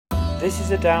This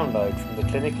is a download from the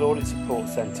Clinical Audit Support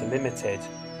Centre Limited.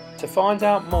 To find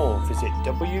out more, visit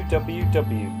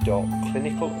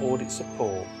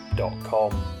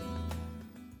www.clinicalauditsupport.com.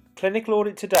 Clinical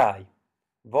Audit Today,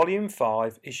 Volume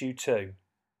 5, Issue 2,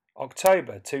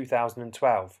 October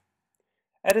 2012.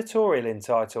 Editorial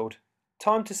entitled,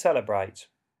 Time to Celebrate.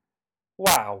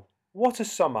 Wow, what a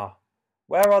summer!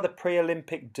 Where are the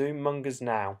pre-Olympic doom-mongers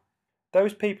now?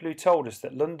 Those people who told us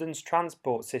that London's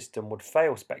transport system would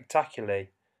fail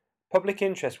spectacularly, public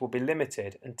interest would be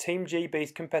limited and Team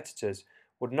GB's competitors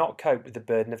would not cope with the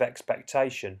burden of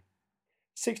expectation.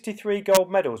 63 gold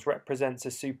medals represents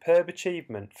a superb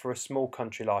achievement for a small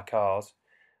country like ours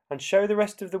and show the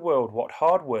rest of the world what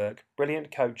hard work,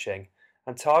 brilliant coaching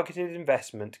and targeted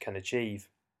investment can achieve.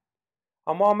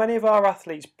 And while many of our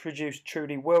athletes produced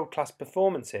truly world-class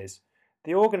performances,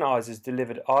 the organisers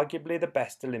delivered arguably the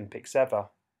best Olympics ever.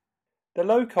 The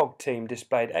LOCOG team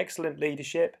displayed excellent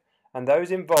leadership, and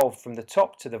those involved from the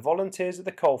top to the volunteers at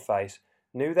the coalface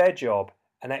knew their job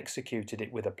and executed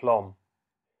it with aplomb.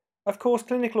 Of course,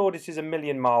 clinical audit is a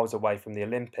million miles away from the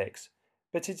Olympics,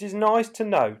 but it is nice to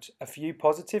note a few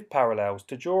positive parallels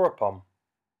to draw upon.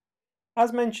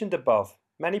 As mentioned above,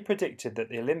 many predicted that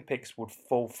the Olympics would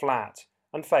fall flat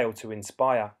and fail to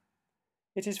inspire.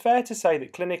 It is fair to say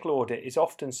that clinical audit is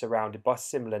often surrounded by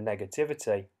similar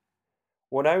negativity.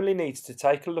 One only needs to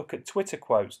take a look at Twitter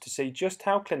quotes to see just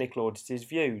how clinical audit is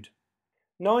viewed.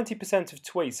 90% of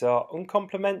tweets are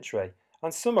uncomplimentary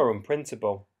and some are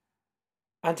unprintable.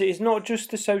 And it is not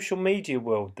just the social media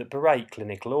world that berate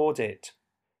clinical audit.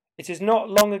 It is not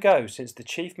long ago since the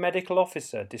Chief Medical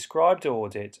Officer described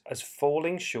audit as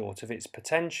falling short of its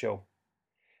potential.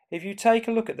 If you take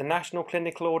a look at the National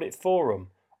Clinical Audit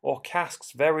Forum, or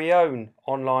CASC's very own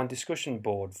online discussion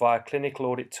board via Clinical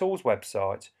Audit Tools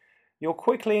website, you'll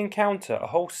quickly encounter a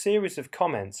whole series of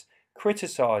comments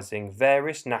criticising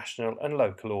various national and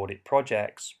local audit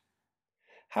projects.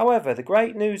 However, the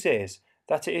great news is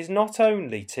that it is not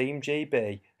only Team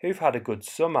GB who've had a good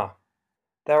summer.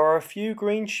 There are a few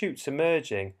green shoots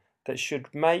emerging that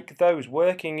should make those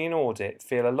working in audit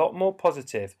feel a lot more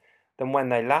positive than when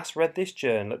they last read this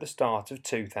journal at the start of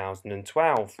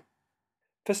 2012.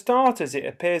 For starters, it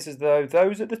appears as though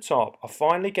those at the top are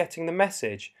finally getting the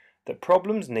message that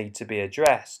problems need to be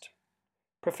addressed.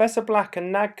 Professor Black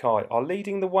and Nagkai are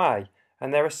leading the way,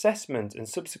 and their assessment and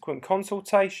subsequent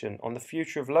consultation on the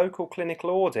future of local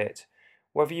clinical audit,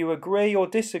 whether you agree or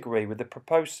disagree with the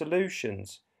proposed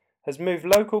solutions, has moved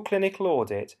local clinical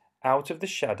audit out of the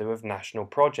shadow of national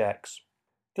projects.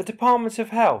 The Department of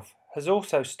Health has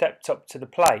also stepped up to the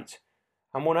plate,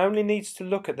 and one only needs to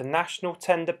look at the national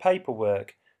tender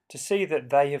paperwork to see that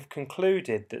they have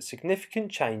concluded that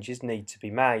significant changes need to be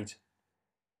made.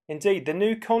 Indeed, the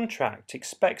new contract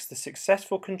expects the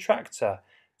successful contractor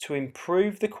to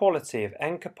improve the quality of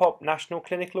NCAPOP national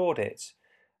clinical audits,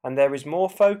 and there is more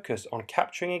focus on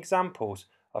capturing examples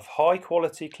of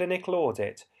high-quality clinical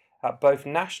audit at both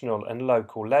national and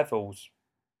local levels.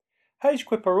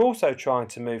 HQIP are also trying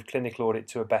to move clinical audit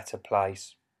to a better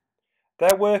place.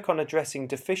 Their work on addressing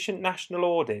deficient national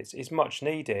audits is much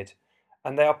needed,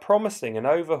 and they are promising an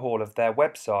overhaul of their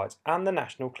website and the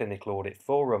National Clinical Audit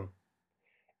Forum.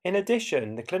 In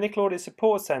addition, the Clinical Audit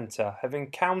Support Centre have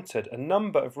encountered a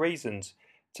number of reasons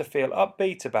to feel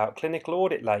upbeat about clinical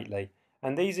audit lately,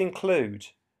 and these include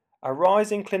a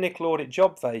rise in clinical audit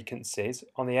job vacancies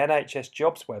on the NHS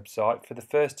Jobs website for the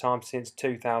first time since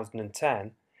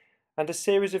 2010, and a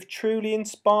series of truly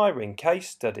inspiring case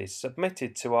studies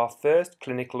submitted to our first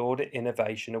Clinical Audit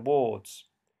Innovation Awards.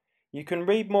 You can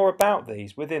read more about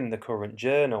these within the current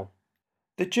journal.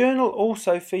 The journal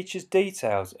also features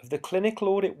details of the clinical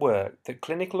audit work that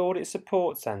Clinical Audit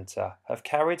Support Centre have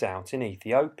carried out in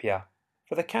Ethiopia.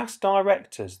 For the CAS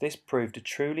directors, this proved a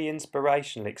truly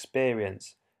inspirational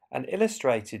experience and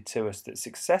illustrated to us that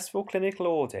successful clinical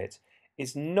audit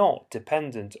is not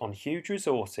dependent on huge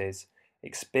resources,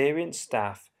 experienced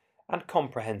staff and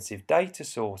comprehensive data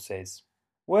sources.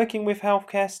 Working with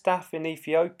healthcare staff in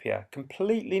Ethiopia,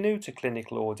 completely new to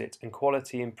clinical audit and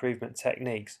quality improvement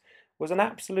techniques, was an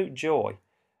absolute joy,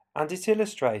 and it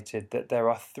illustrated that there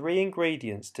are three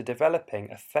ingredients to developing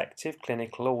effective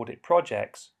clinical audit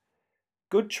projects: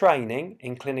 good training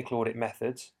in clinical audit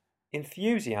methods,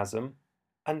 enthusiasm,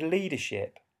 and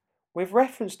leadership. With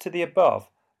reference to the above,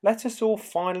 let us all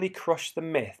finally crush the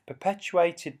myth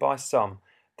perpetuated by some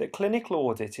that clinical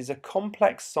audit is a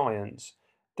complex science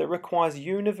that requires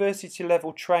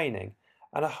university-level training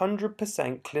and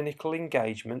 100% clinical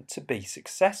engagement to be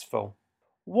successful.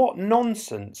 What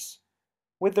nonsense!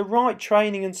 With the right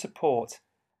training and support,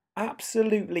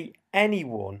 absolutely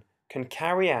anyone can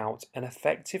carry out an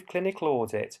effective clinical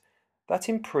audit that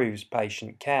improves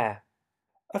patient care.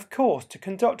 Of course, to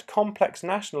conduct complex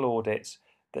national audits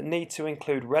that need to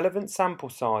include relevant sample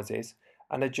sizes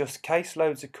and adjust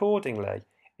caseloads accordingly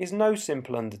is no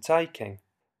simple undertaking.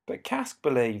 But CASC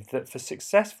believe that for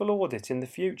successful audit in the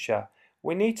future,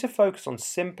 we need to focus on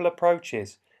simple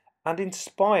approaches and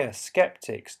inspire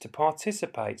skeptics to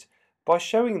participate by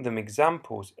showing them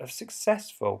examples of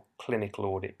successful clinical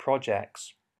audit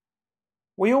projects.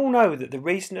 We all know that the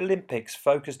recent Olympics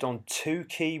focused on two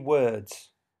key words,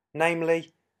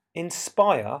 namely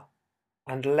inspire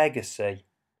and legacy.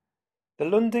 The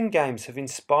London Games have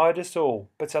inspired us all,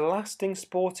 but a lasting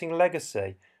sporting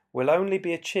legacy will only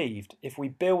be achieved if we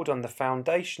build on the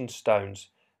foundation stones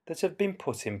that have been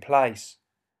put in place.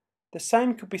 The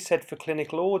same could be said for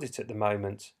clinical audit at the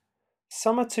moment.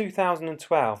 Summer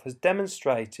 2012 has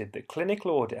demonstrated that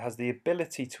clinical audit has the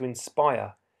ability to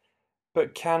inspire,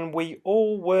 but can we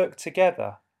all work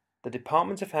together, the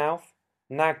Department of Health,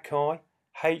 NAGCI,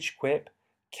 HQIP,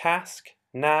 CASC,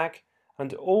 NAG,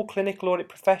 and all clinical audit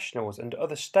professionals and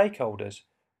other stakeholders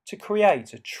to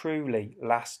create a truly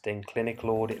lasting clinical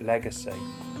audit legacy?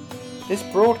 This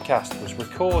broadcast was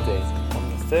recorded on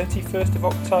the 31st of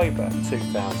October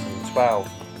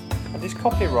 2012 and is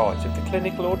copyright of the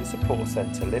Clinical Audit Support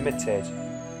Centre Limited.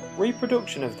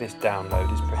 Reproduction of this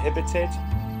download is prohibited.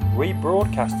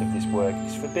 Rebroadcast of this work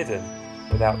is forbidden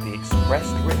without the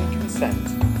expressed written consent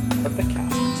of the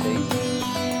CASC team.